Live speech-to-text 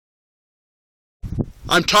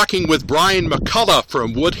I'm talking with Brian McCulloh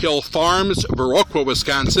from Woodhill Farms-Viroqua,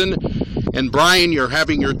 Wisconsin. And Brian, you're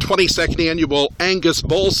having your 22nd Annual Angus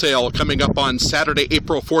Bull Sale coming up on Saturday,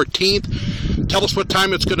 April 14th. Tell us what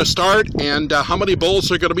time it's going to start and how many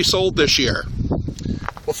bulls are going to be sold this year.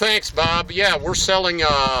 Well, thanks, Bob. Yeah, we're selling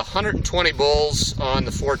 120 bulls on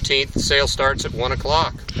the 14th. The sale starts at 1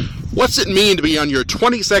 o'clock. What's it mean to be on your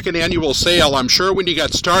 22nd annual sale? I'm sure when you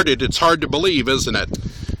got started, it's hard to believe, isn't it?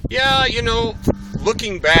 Yeah, you know,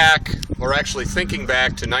 looking back, or actually thinking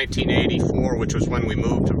back to 1984, which was when we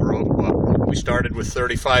moved to Viroqua, we started with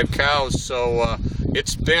 35 cows, so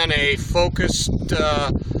it's been a focused,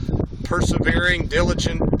 persevering,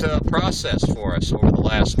 diligent process for us over the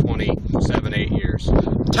last 27, 8 years.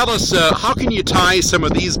 Tell us, how can you tie some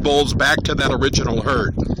of these bulls back to that original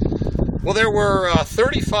herd? Well, there were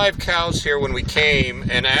 35 cows here when we came,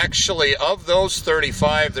 and actually of those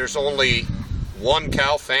 35, there's only one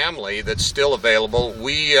cow family that's still available.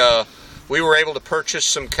 We were able to purchase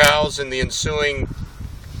some cows in the ensuing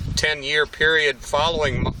 10-year period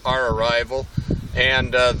following our arrival,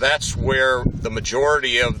 and that's where the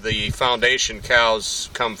majority of the foundation cows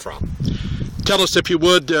come from. Tell us, if you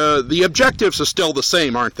would, the objectives are still the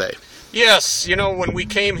same, aren't they? Yes, you know, when we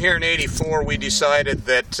came here in '84, we decided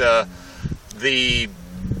that the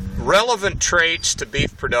relevant traits to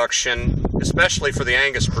beef production, especially for the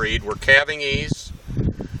Angus breed, were calving ease,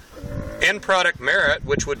 end product merit,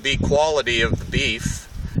 which would be quality of the beef,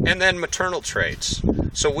 and then maternal traits.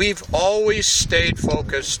 So we've always stayed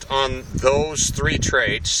focused on those three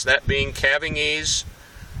traits, that being calving ease,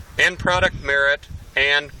 end product merit,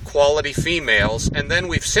 and quality females, and then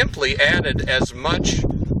we've simply added as much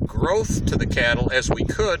growth to the cattle as we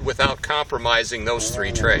could without compromising those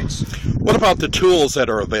three traits. What about the tools that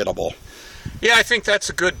are available? Yeah, I think that's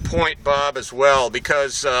a good point, Bob, as well,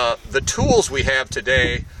 because the tools we have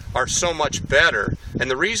today are so much better.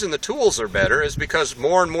 And the reason the tools are better is because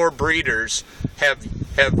more and more breeders have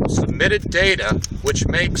submitted data which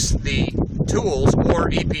makes the tools,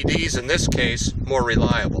 or EPDs in this case, more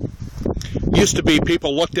reliable. Used to be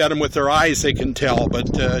people looked at them with their eyes, they can tell,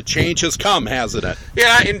 but change has come, hasn't it?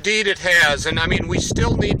 Yeah, indeed it has. And I mean, we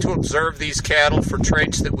still need to observe these cattle for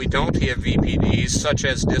traits that we don't have VPDs, such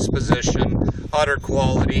as disposition, udder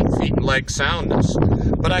quality, feet and leg soundness.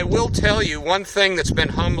 But I will tell you, one thing that's been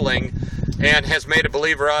humbling and has made a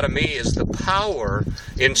believer out of me is the power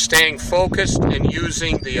in staying focused and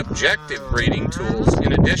using the objective breeding tools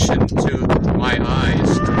in addition to my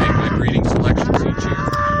eyes to make my breeding selections each year.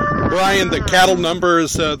 Brian, the cattle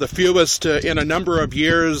numbers the fewest in a number of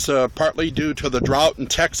years, partly due to the drought in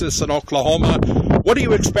Texas and Oklahoma. What are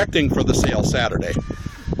you expecting for the sale Saturday?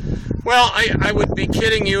 Well, I would be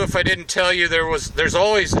kidding you if I didn't tell you there's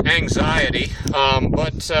always anxiety,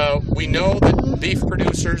 but we know that beef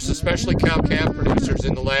producers, especially cow-calf producers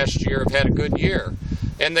in the last year, have had a good year.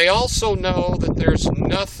 And they also know that there's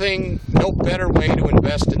no better way to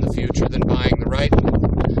invest in the future than buying the right one.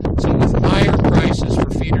 So with higher prices for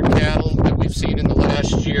feeder cattle that we've seen in the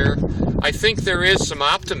last year, I think there is some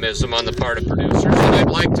optimism on the part of producers, and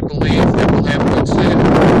I'd like to believe that we'll have a good sale. You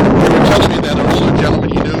were telling me that an older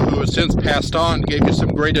gentleman you knew who has since passed on gave you some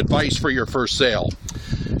great advice for your first sale.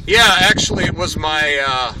 Yeah, actually it was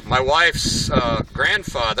my wife's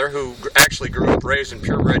grandfather, who actually grew up raising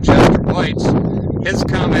purebred Chester Whites. His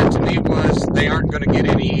comment to me was, they aren't going to get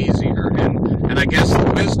any easier, and I guess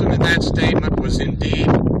the wisdom in that statement was indeed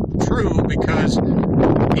true, because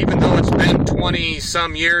even though it's been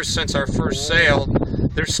 20-some years since our first sale,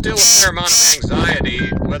 there's still a fair amount of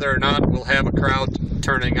anxiety whether or not we'll have a crowd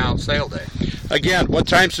turning out sale day. Again, what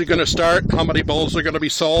time's it going to start, how many bulls are going to be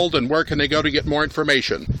sold, and where can they go to get more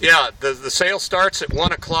information? Yeah, the sale starts at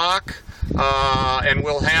 1 o'clock, and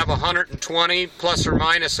we'll have 120 plus or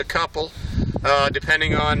minus a couple,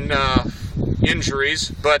 depending on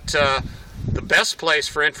injuries, but the best place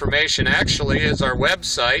for information actually is our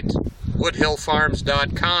website,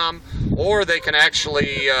 woodhillfarms.com, or they can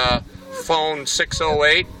actually phone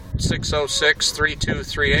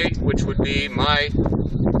 608-606-3238, which would be my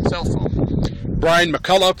cell phone. Brian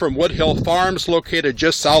McCulloh from Woodhill Farms, located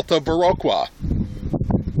just south of Viroqua.